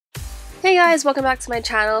Hey guys, welcome back to my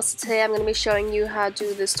channel. So today I'm going to be showing you how to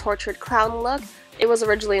do this tortured clown look. It was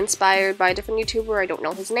originally inspired by a different YouTuber, I don't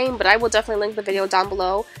know his name, but I will definitely link the video down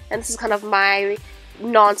below. And this is kind of my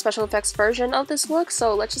non-special effects version of this look,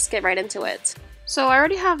 so let's just get right into it. So I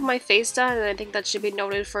already have my face done, and I think that should be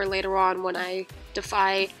noted for later on when I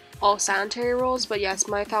defy all sanitary rules, but yes,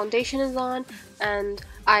 my foundation is on, and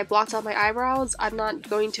I blocked out my eyebrows. I'm not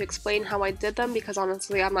going to explain how I did them because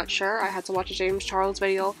honestly I'm not sure. I had to watch a James Charles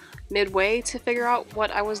video midway to figure out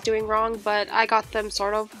what I was doing wrong, but I got them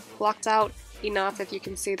sort of blocked out enough. If you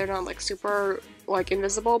can see, they're not like super like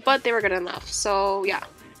invisible, but they were good enough, so yeah.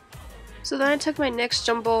 So then I took my NYX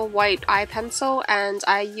Jumbo White Eye Pencil and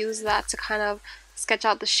I used that to kind of sketch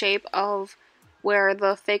out the shape of where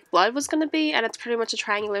the fake blood was going to be, and it's pretty much a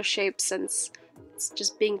triangular shape since it's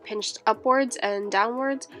just being pinched upwards and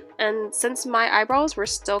downwards. And since my eyebrows were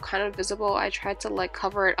still kind of visible, I tried to like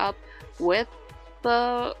cover it up with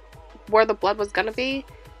where the blood was gonna be,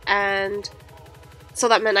 and so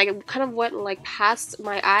that meant I kind of went like past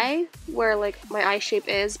my eye where like my eye shape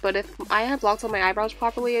is, but if I had blocked out my eyebrows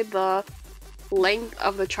properly, the length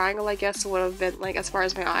of the triangle I guess would have been like as far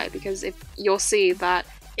as my eye, because if you'll see that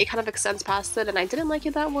it kind of extends past it, and I didn't like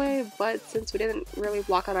it that way, but since we didn't really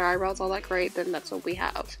block out our eyebrows all that great, then that's what we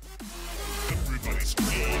have.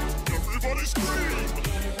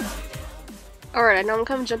 Alright, I know I'm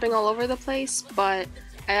kind of jumping all over the place, but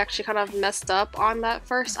I actually kind of messed up on that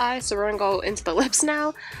first eye, so we're gonna go into the lips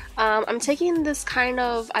now. I'm taking this kind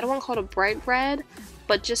of, I don't want to call it a bright red,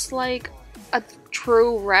 but just like a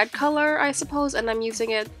true red color, I suppose, and I'm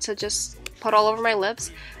using it to just put all over my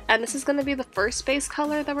lips. And this is going to be the first base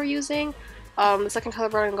color that we're using. The second color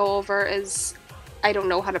we're going to go over is, I don't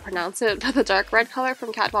know how to pronounce it, but the dark red color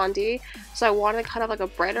from Kat Von D. So I wanted kind of like a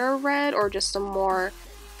brighter red, or just a more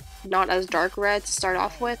not as dark red to start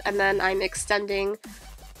off with, and then I'm extending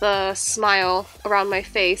the smile around my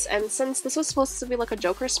face. And since this was supposed to be like a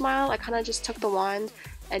Joker smile, I kind of just took the wand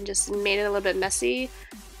and just made it a little bit messy.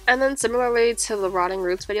 And then similarly to the Rotting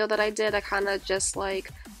Roots video that I did, I kind of just like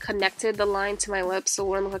connected the line to my lips so it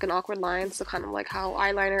wouldn't look like an awkward line, so kind of like how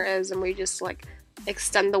eyeliner is, and we just like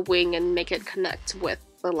extend the wing and make it connect with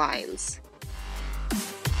the lines.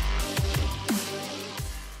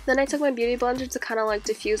 Then I took my beauty blender to kind of like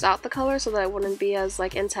diffuse out the color so that it wouldn't be as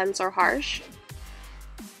like intense or harsh.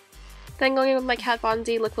 Then going in with my Kat Von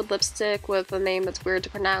D liquid lipstick with a name that's weird to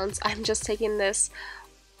pronounce, I'm just taking this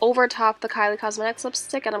over top the Kylie Cosmetics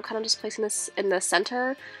lipstick, and I'm kind of just placing this in the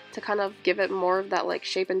center to kind of give it more of that like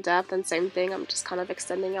shape and depth, and same thing, I'm just kind of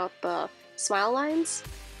extending out the smile lines.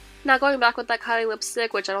 Now going back with that Kylie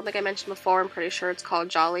lipstick, which I don't think I mentioned before, I'm pretty sure it's called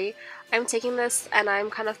Jolly, I'm taking this and I'm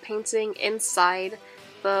kind of painting inside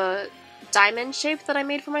the diamond shape that I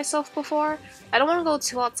made for myself before. I don't want to go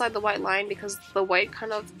too outside the white line because the white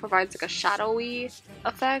kind of provides like a shadowy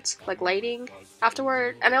effect, like lighting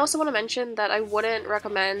afterward. And I also want to mention that I wouldn't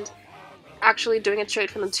recommend actually doing it straight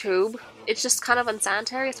from the tube. It's just kind of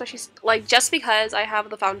unsanitary, especially like just because I have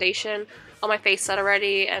the foundation on my face set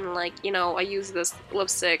already, and like, you know, I use this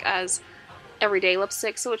lipstick as everyday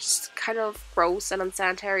lipstick, so it's just kind of gross and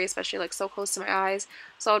unsanitary, especially like so close to my eyes.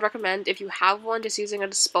 So I would recommend, if you have one, just using a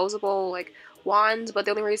disposable like wand, but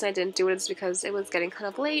the only reason I didn't do it is because it was getting kind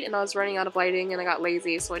of late and I was running out of lighting and I got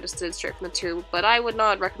lazy, so I just did it straight from the tube. But I would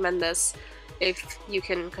not recommend this if you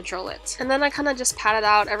can control it. And then I kind of just pat it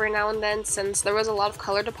out every now and then, since there was a lot of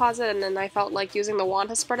color deposit, and then I felt like using the wand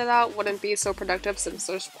to spread it out wouldn't be so productive since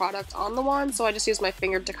there's product on the wand, so I just used my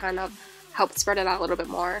finger to kind of help spread it out a little bit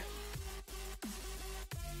more.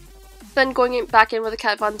 Then going back in with the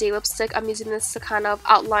Kat Von D lipstick, I'm using this to kind of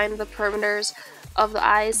outline the perimeters of the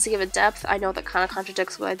eyes to give it depth. I know that kind of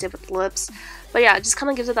contradicts what I did with the lips, but yeah, it just kind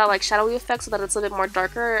of gives it that like shadowy effect so that it's a little bit more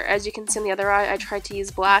darker. As you can see in the other eye, I tried to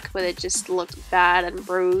use black, but it just looked bad and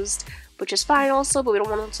bruised, which is fine also, but we don't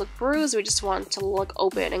want it to look bruised, we just want it to look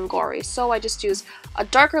open and gory. So I just used a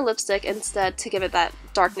darker lipstick instead to give it that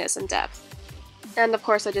darkness and depth. And of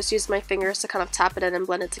course I just used my fingers to kind of tap it in and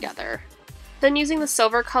blend it together. Then using the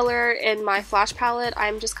silver color in my flash palette,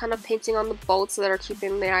 I'm just kind of painting on the bolts that are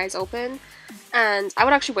keeping the eyes open. And I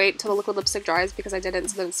would actually wait till the liquid lipstick dries because I didn't,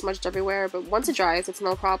 so then it's smudged everywhere, but once it dries, it's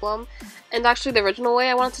no problem. And actually the original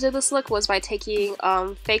way I wanted to do this look was by taking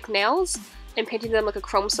fake nails and painting them like a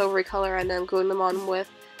chrome silvery color and then gluing them on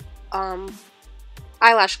with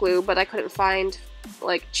eyelash glue, but I couldn't find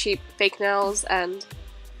like cheap fake nails, and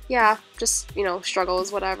yeah, just, you know,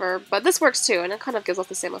 struggles, whatever. But this works too, and it kind of gives off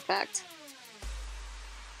the same effect.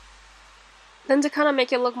 Then to kind of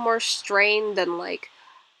make it look more strained and like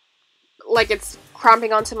it's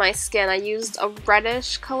cramping onto my skin, I used a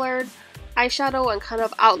reddish colored eyeshadow and kind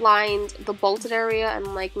of outlined the bolted area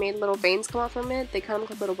and like made little veins come out from it. They kind of look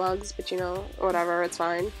like little bugs, but you know, whatever, it's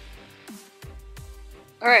fine.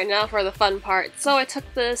 Alright, now for the fun part. So I took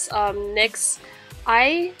this NYX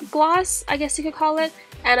eye gloss, I guess you could call it,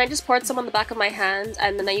 and I just poured some on the back of my hand,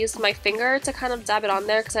 and then I used my finger to kind of dab it on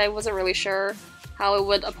there because I wasn't really sure how it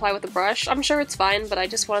would apply with a brush. I'm sure it's fine, but I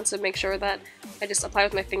just wanted to make sure that I just apply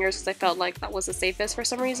with my fingers because I felt like that was the safest for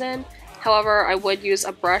some reason. However, I would use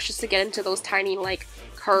a brush just to get into those tiny like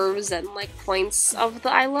curves and like points of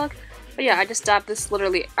the eye look. But yeah, I just dabbed this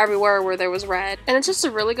literally everywhere where there was red. And it's just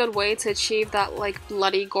a really good way to achieve that like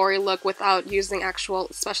bloody, gory look without using actual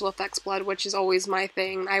special effects blood, which is always my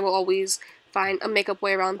thing. I will always find a makeup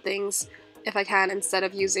way around things if I can instead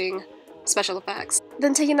of using special effects.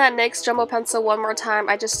 Then taking that NYX Jumbo Pencil one more time,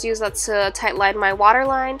 I just use that to tightline my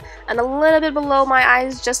waterline and a little bit below my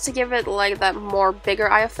eyes just to give it like that more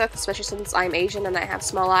bigger eye effect, especially since I'm Asian and I have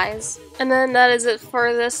small eyes. And then that is it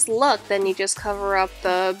for this look. Then you just cover up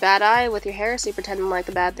the bad eye with your hair so you pretend like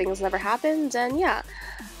the bad things never happened, and yeah.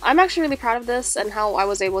 I'm actually really proud of this and how I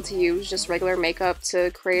was able to use just regular makeup to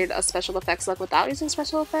create a special effects look without using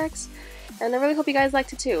special effects. And I really hope you guys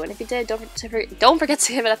liked it too. And if you did, don't forget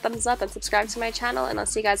to give it a thumbs up and subscribe to my channel. And I'll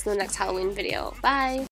see you guys in the next Halloween video. Bye!